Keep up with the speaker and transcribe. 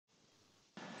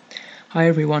Hi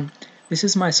everyone, this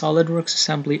is my SolidWorks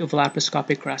assembly of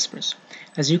laparoscopic graspers.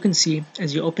 As you can see,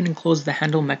 as you open and close the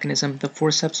handle mechanism, the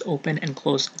forceps open and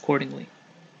close accordingly.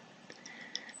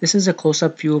 This is a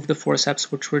close-up view of the forceps,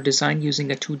 which were designed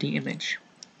using a 2D image.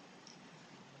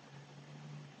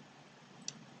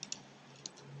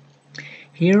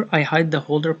 Here I hide the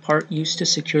holder part used to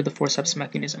secure the forceps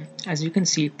mechanism. As you can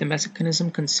see, the mechanism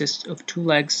consists of 2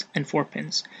 legs and 4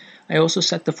 pins. I also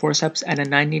set the forceps at a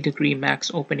 90-degree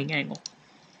max opening angle.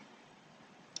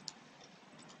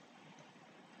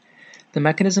 The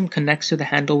mechanism connects to the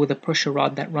handle with a pusher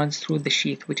rod that runs through the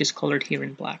sheath, which is colored here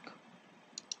in black.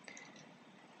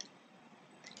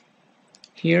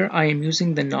 Here I am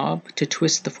using the knob to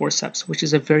twist the forceps, which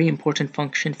is a very important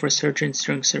function for surgeons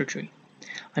during surgery.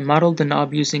 I modeled the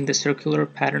knob using the circular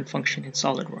pattern function in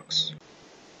SolidWorks.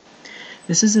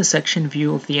 This is a section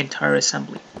view of the entire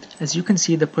assembly. As you can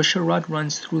see, the pusher rod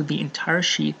runs through the entire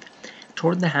sheath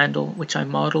toward the handle, which I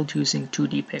modeled using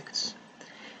 2D pics.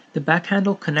 The back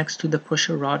handle connects to the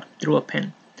pusher rod through a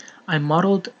pin. I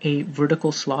modeled a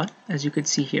vertical slot, as you can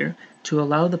see here, to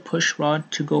allow the push rod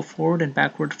to go forward and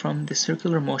backward from the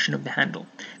circular motion of the handle.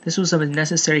 This was a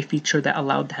necessary feature that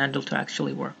allowed the handle to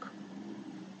actually work.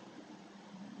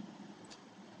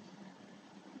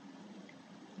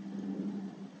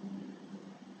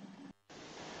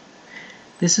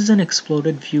 This is an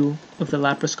exploded view of the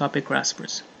laparoscopic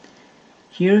graspers.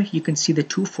 Here you can see the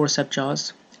 2 forceps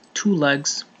jaws, 2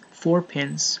 legs, 4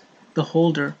 pins, the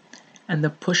holder, and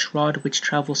the push rod which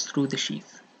travels through the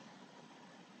sheath.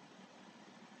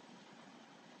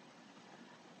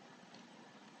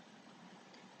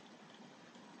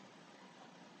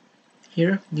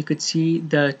 Here you could see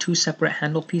the 2 separate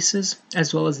handle pieces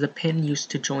as well as the pin used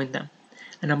to join them,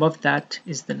 and above that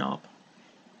is the knob.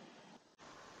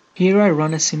 Here I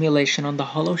run a simulation on the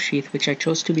hollow sheath, which I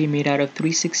chose to be made out of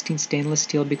 316 stainless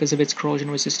steel because of its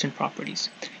corrosion resistant properties.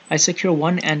 I secure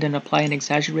one end and apply an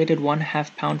exaggerated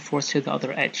 1/2 pound force to the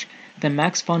other edge. The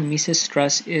max von Mises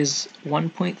stress is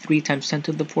 1.3 times 10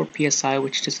 to the 4 psi,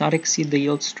 which does not exceed the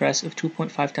yield stress of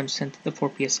 2.5 times 10 to the 4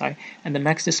 psi, and the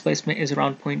max displacement is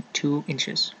around 0.2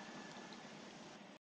 inches.